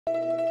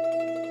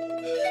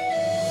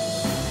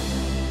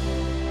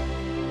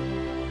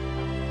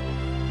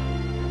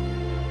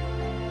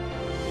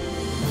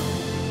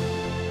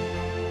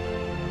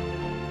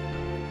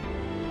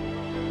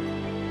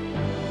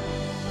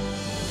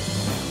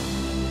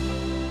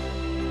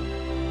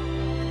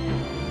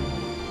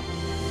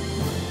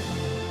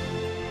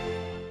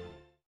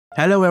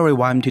Hello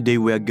everyone, today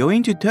we are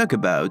going to talk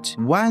about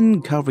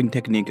one carving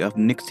technique of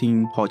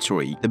nixing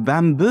pottery, the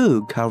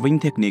bamboo carving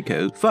technique.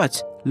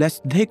 First,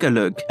 let's take a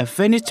look at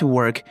finished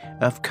work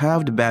of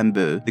carved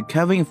bamboo. The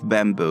carving of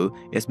bamboo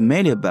is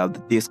mainly about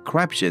the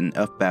description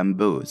of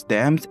bamboo,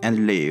 stems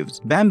and leaves.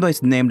 Bamboo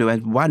is named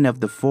as one of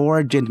the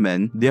four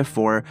gentlemen,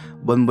 therefore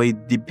when we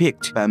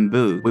depict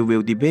bamboo, we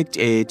will depict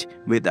it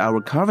with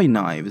our carving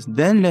knives.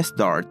 Then let's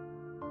start.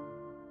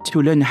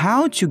 To learn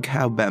how to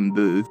carve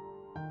bamboo,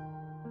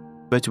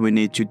 but we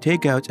need to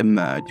take out a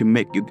mud to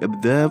make you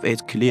observe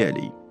it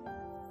clearly.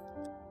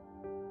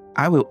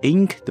 I will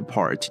ink the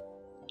part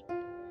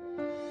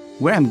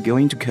where I'm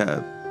going to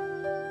carve.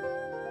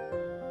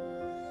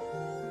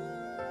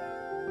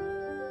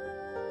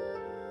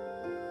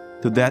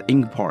 So that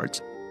ink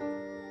part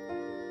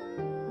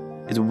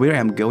is where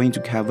I'm going to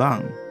carve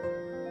on.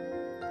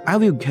 I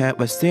will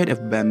carve a set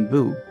of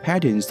bamboo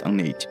patterns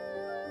on it.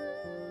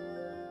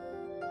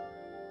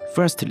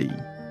 Firstly,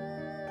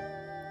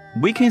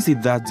 we can see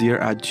that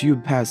there are two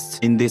paths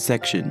in this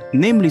section,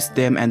 namely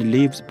stem and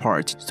leaves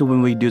part. So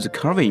when we do the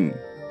carving,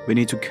 we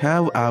need to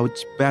carve out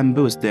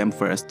bamboo stem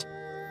first.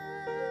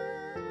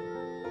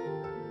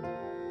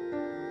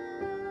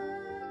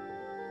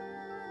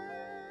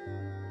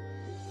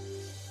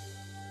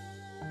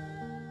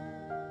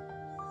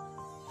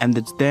 And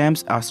the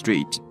stems are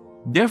straight.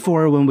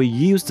 Therefore, when we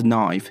use the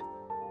knife,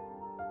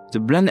 the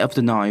blade of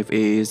the knife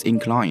is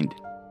inclined.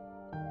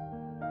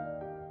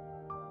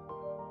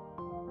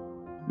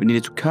 We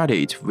need to cut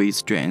it with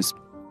strength.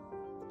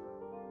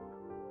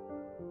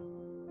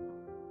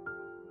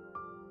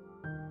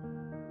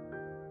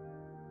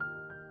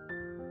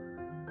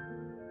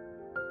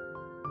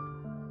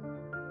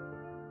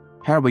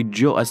 Here we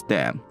draw a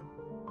stem.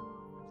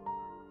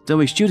 So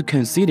we should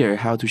consider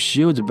how to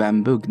show the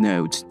bamboo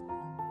nodes.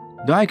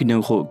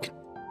 Diagonal hook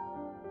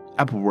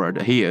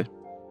upward here.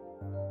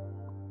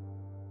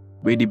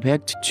 We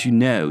depict two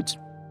nodes.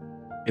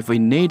 If we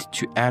need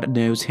to add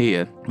nodes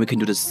here, we can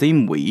do the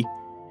same way.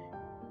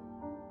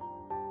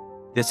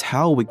 That's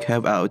how we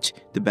carve out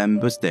the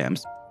bamboo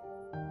stems,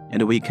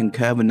 and we can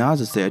carve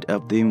another set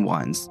of thin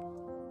ones.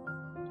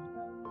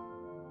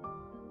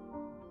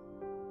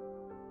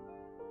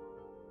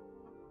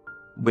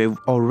 We've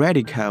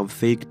already carved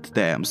thick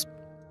stems.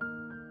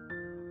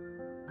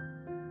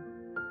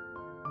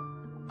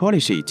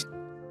 Polish it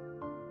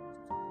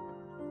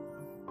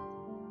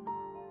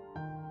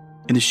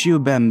and show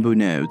bamboo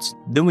nodes.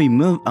 Then we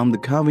move on the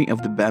carving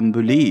of the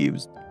bamboo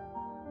leaves.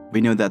 We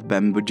know that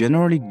bamboo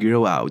generally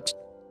grow out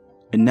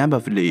a number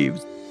of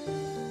leaves.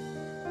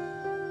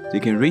 They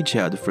can reach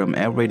out from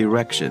every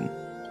direction.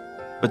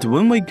 But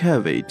when we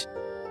carve it,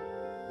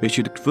 we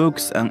should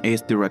focus on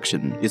its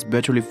direction,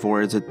 especially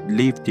for the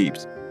leaf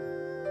tips.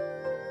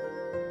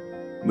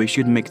 We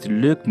should make it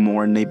look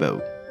more nimble.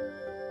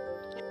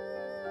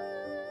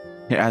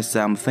 Here are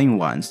some thin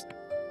ones.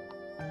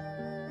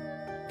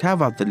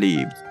 Carve out the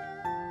leaves.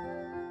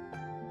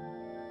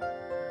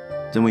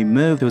 Then we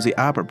move to the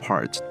upper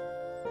part.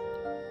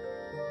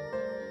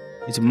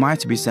 It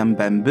might be some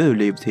bamboo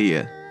leaves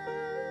here.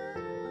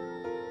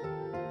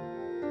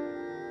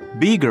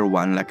 Bigger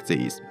one like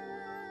this.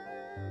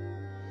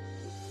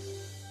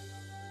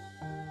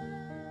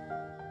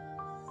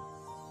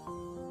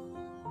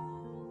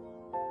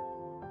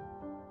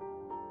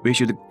 We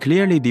should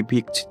clearly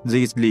depict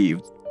these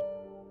leaves.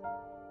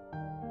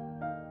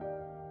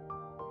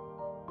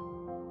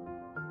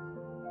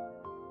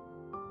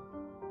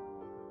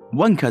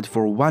 One cut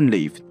for one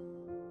leaf.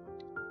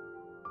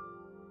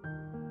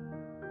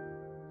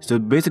 So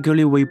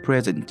basically we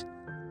present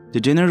the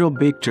general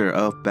picture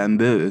of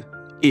bamboo.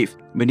 If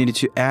we need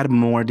to add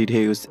more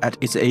details at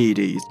its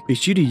edges, we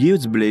should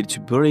use blade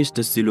to polish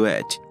the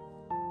silhouette.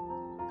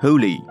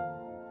 Wholly,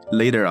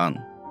 later on,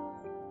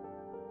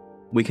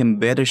 we can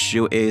better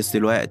show a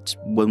silhouette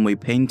when we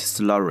paint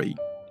slowly.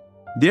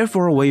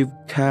 Therefore, we've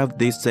carved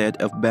this set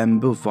of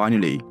bamboo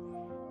finally.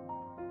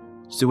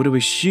 So what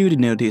we should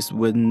notice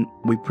when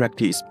we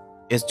practice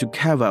is to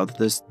carve out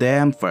the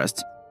stem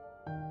first,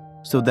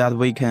 so that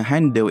we can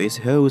handle its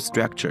whole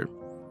structure.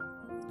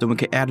 Then we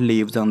can add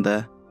leaves on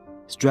the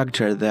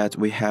structure that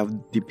we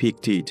have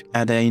depicted,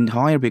 and the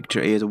entire picture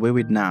is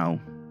vivid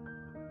now.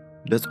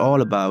 That's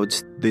all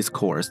about this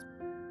course.